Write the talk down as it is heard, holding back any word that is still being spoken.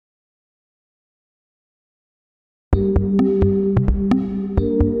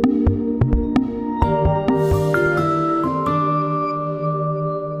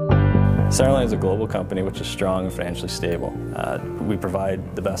CenterLine is a global company which is strong and financially stable. We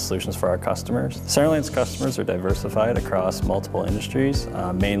provide the best solutions for our customers. CenterLine's customers are diversified across multiple industries,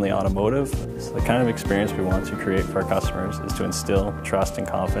 mainly automotive. So the kind of experience we want to create for our customers is to instill trust and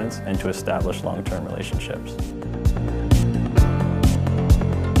confidence and to establish long-term relationships.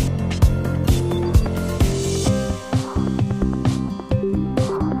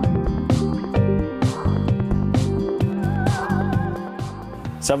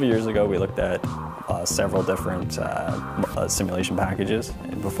 Several years ago, we looked at several different simulation packages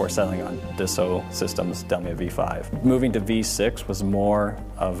before settling on Dassault Systèmes DELMIA V5. Moving to V6 was more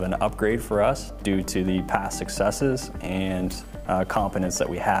of an upgrade for us due to the past successes and competence that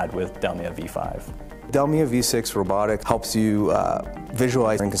we had with DELMIA V5. DELMIA V6 robotic helps you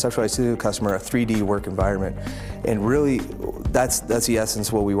visualize and conceptualize to the customer a 3D work environment, and really that's the essence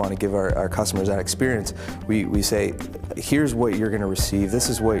of what we want to give our customers, that experience. We say, here's what you're going to receive, this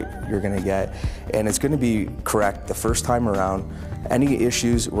is what you're going to get, and it's going to be correct the first time around. Any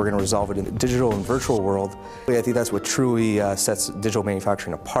issues, we're going to resolve it in the digital and virtual world. I think that's what truly sets digital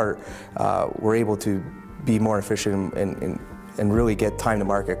manufacturing apart. We're able to be more efficient and really get time to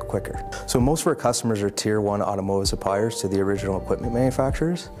market quicker. So most of our customers are Tier 1 automotive suppliers to the original equipment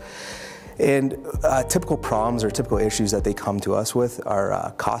manufacturers. And typical problems or typical issues that they come to us with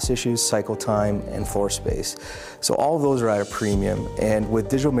are cost issues, cycle time, and floor space. So all of those are at a premium. And with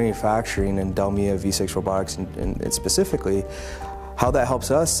digital manufacturing and DELMIA V6 robotics and specifically, how that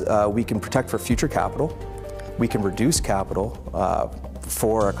helps us, we can protect for future capital. We can reduce capital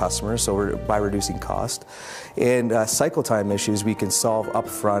for our customers, so by reducing cost. And cycle time issues we can solve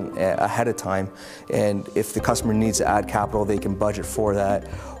upfront ahead of time, and if the customer needs to add capital, they can budget for that.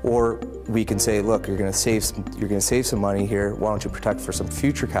 Or we can say, look, you're going to save some money here, why don't you protect for some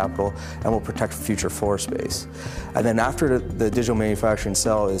future capital, and we'll protect for future floor space. And then after the digital manufacturing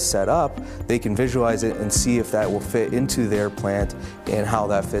cell is set up, they can visualize it and see if that will fit into their plant and how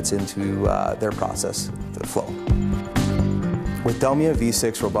that fits into their process, the flow. With DELMIA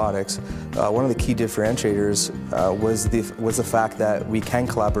V6 robotics, one of the key differentiators was the fact that we can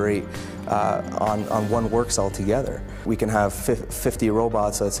collaborate on one work cell together. We can have 50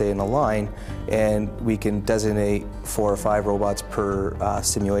 robots, let's say, in a line, and we can designate 4 or 5 robots per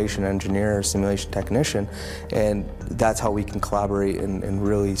simulation engineer or simulation technician, and that's how we can collaborate and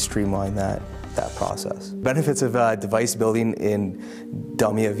really streamline that process. Benefits of device building in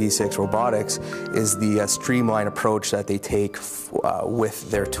DELMIA V6 robotics is the streamlined approach that they take with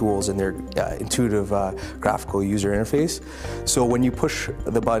their tools and their intuitive graphical user interface. So when you push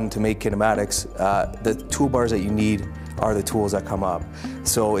the button to make kinematics, the toolbars that you need are the tools that come up.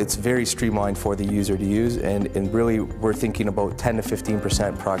 So it's very streamlined for the user to use, and really we're thinking about 10 to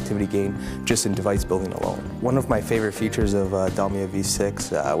 15% productivity gain just in device building alone. One of my favorite features of DELMIA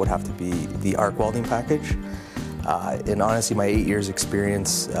V6 would have to be the arc welding package. And honestly, my 8 years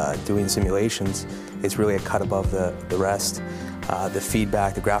experience doing simulations, it's really a cut above the rest. The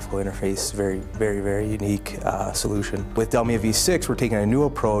feedback, the graphical interface, very unique solution. With DELMIA V6, we're taking a new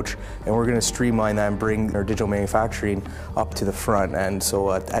approach, and we're going to streamline that and bring our digital manufacturing up to the front. And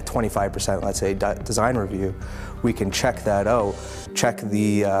so at 25%, let's say, design review, we can check that out, check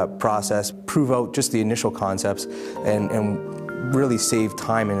the process, prove out just the initial concepts, and really save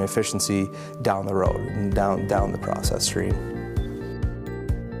time and efficiency down the road and down the process stream.